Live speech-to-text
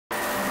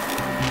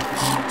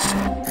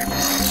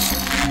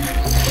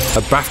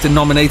A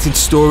BAFTA-nominated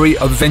story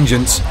of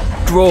vengeance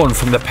drawn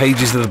from the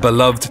pages of the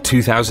beloved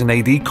 2000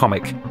 AD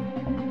comic.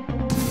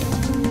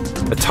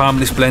 A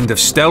timeless blend of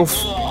stealth,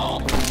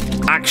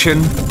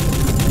 action,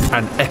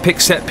 and epic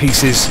set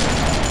pieces,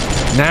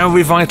 now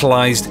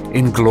revitalised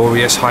in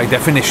glorious high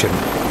definition.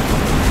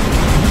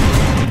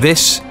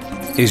 This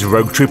is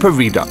Rogue Trooper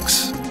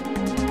Redux.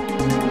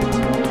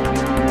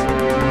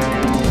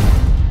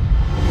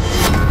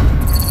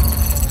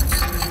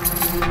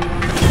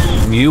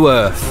 New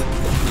Earth,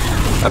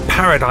 a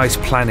paradise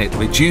planet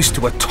reduced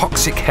to a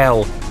toxic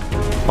hell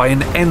by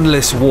an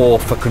endless war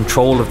for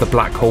control of the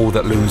black hole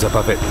that looms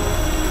above it.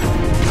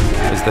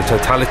 As the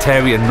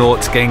totalitarian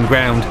Nauts gain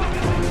ground,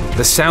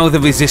 the Souther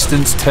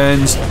resistance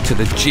turns to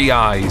the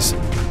GIs,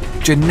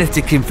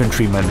 genetic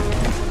infantrymen,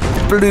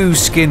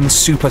 blue-skinned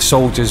super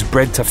soldiers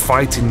bred to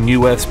fight in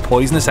New Earth's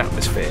poisonous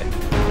atmosphere.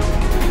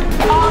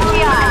 All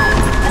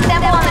GIs,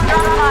 assemble on the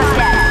drop pod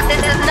deck.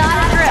 This is not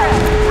a drill.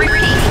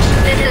 Repeat,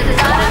 this is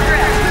not a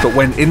drill. But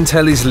when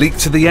intel is leaked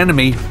to the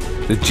enemy,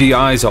 the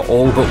GIs are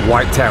all but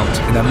wiped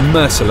out in a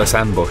merciless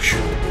ambush.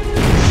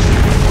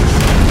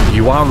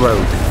 You are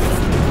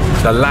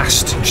Rogue, the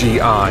last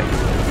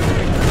GI.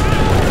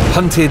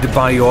 Hunted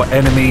by your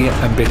enemy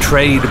and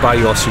betrayed by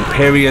your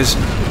superiors,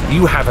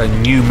 you have a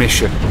new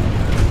mission.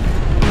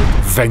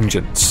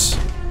 Vengeance.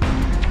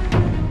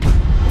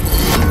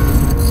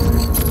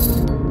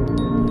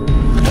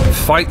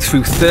 Fight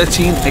through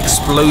 13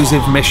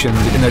 explosive missions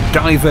in a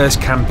diverse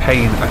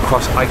campaign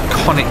across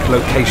iconic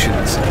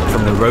locations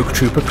from the Rogue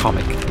Trooper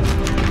comic.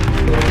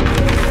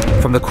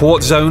 From the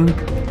Quartz Zone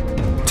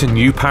to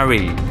New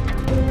Paris,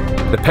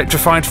 the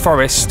Petrified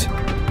Forest,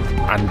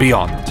 and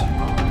beyond.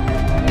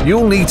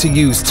 You'll need to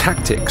use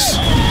tactics,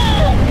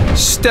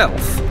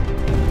 stealth,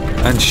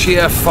 and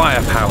sheer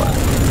firepower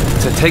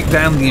to take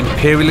down the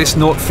imperialist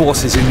Naut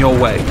forces in your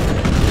way,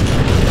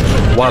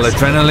 while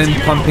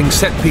adrenaline-pumping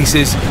set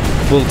pieces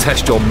will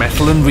test your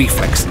mettle and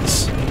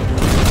reflexes.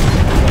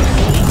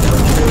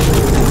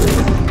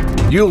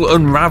 You'll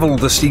unravel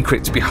the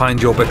secrets behind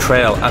your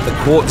betrayal at the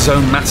Quartz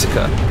Zone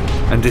massacre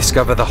and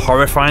discover the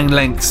horrifying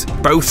lengths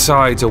both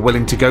sides are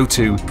willing to go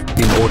to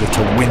in order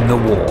to win the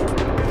war.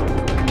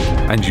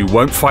 And you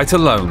won't fight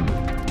alone.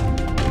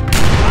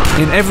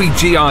 In every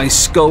GI's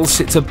skull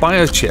sits a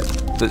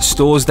biochip that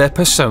stores their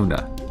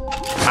persona.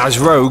 As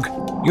Rogue,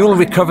 you'll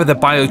recover the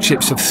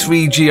biochips of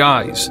 3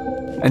 GIs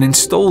and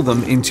install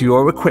them into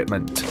your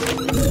equipment,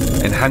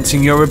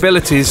 enhancing your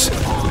abilities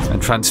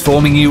and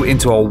transforming you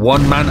into a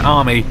one-man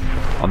army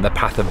on the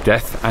path of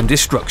death and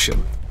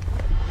destruction.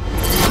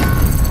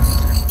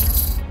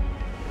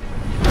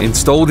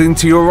 Installed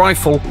into your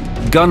rifle,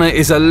 Gunner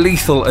is a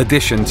lethal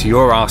addition to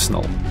your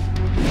arsenal.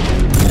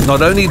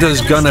 Not only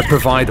does Gunner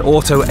provide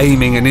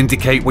auto-aiming and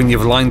indicate when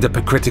you've lined up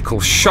a critical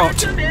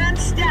shot,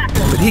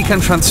 but he can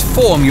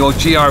transform your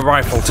GI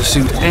rifle to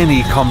suit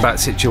any combat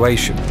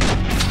situation.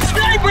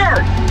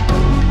 Sniper!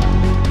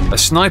 A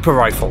sniper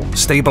rifle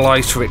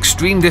stabilized for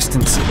extreme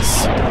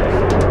distances.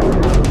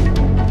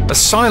 A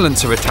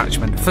silencer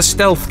attachment for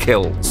stealth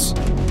kills.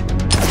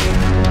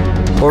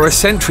 Or a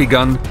sentry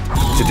gun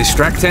to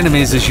distract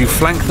enemies as you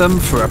flank them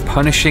for a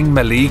punishing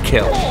melee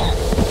kill.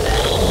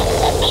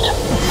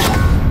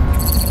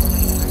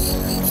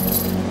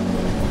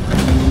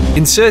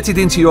 Inserted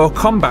into your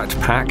combat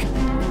pack,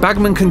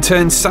 Bagman can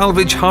turn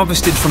salvage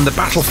harvested from the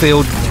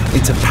battlefield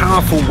into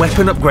powerful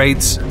weapon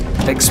upgrades,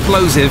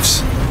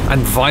 explosives,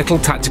 and vital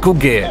tactical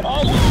gear.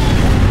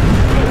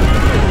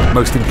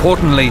 Most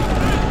importantly,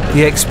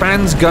 he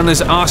expands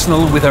Gunner's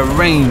arsenal with a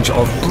range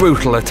of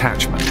brutal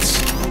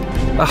attachments.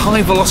 A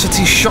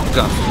high-velocity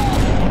shotgun,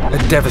 a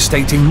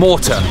devastating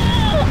mortar,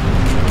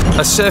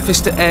 a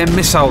surface-to-air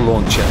missile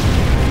launcher,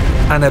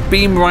 and a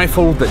beam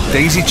rifle that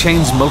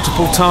daisy-chains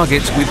multiple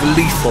targets with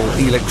lethal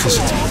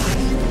electricity.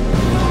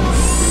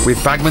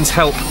 With Bagman's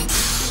help,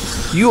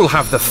 you'll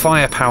have the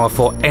firepower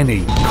for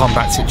any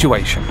combat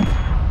situation.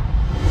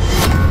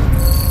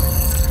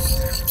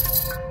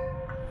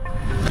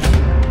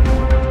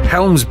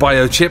 Helm's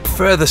biochip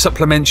further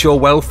supplements your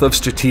wealth of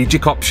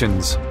strategic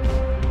options.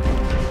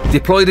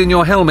 Deployed in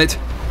your helmet,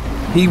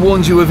 he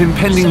warns you of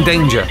impending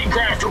danger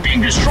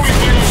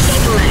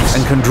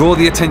and can draw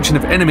the attention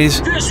of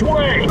enemies,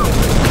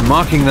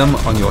 marking them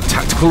on your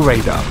tactical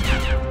radar.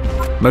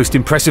 Most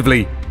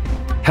impressively,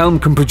 Helm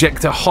can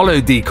project a holo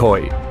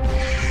decoy,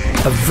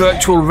 a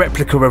virtual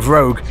replica of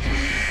Rogue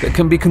that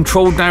can be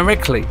controlled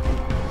directly,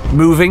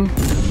 moving,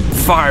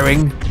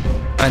 firing,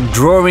 and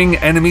drawing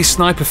enemy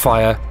sniper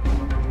fire,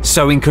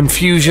 sowing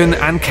confusion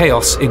and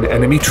chaos in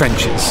enemy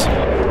trenches.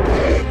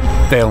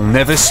 They'll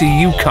never see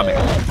you coming.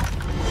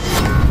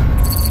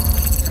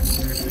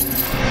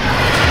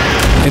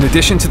 In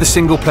addition to the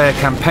single-player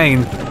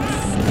campaign,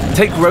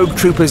 take Rogue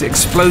Trooper's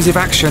explosive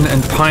action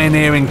and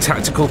pioneering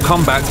tactical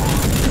combat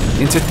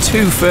into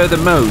 2 further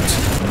modes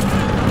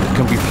that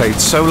can be played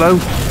solo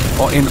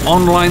or in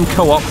online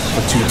co-op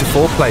for 2 to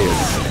 4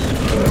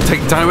 players.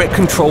 Take direct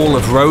control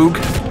of Rogue,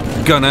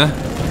 Gunner,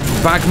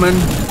 Bagman,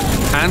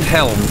 and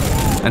Helm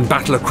and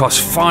battle across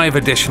 5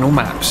 additional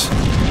maps.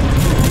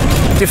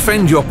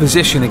 Defend your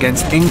position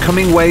against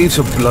incoming waves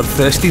of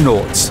bloodthirsty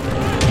Nauts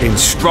in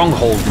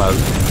stronghold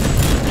mode,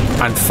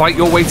 and fight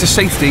your way to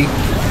safety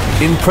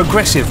in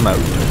progressive mode.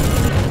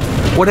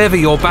 Whatever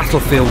your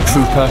battlefield,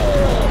 trooper,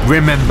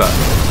 remember,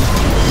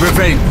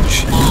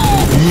 revenge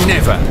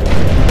never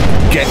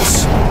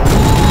gets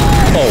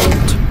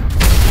old.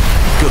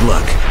 Good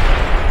luck.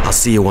 I'll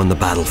see you on the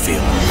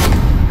battlefield.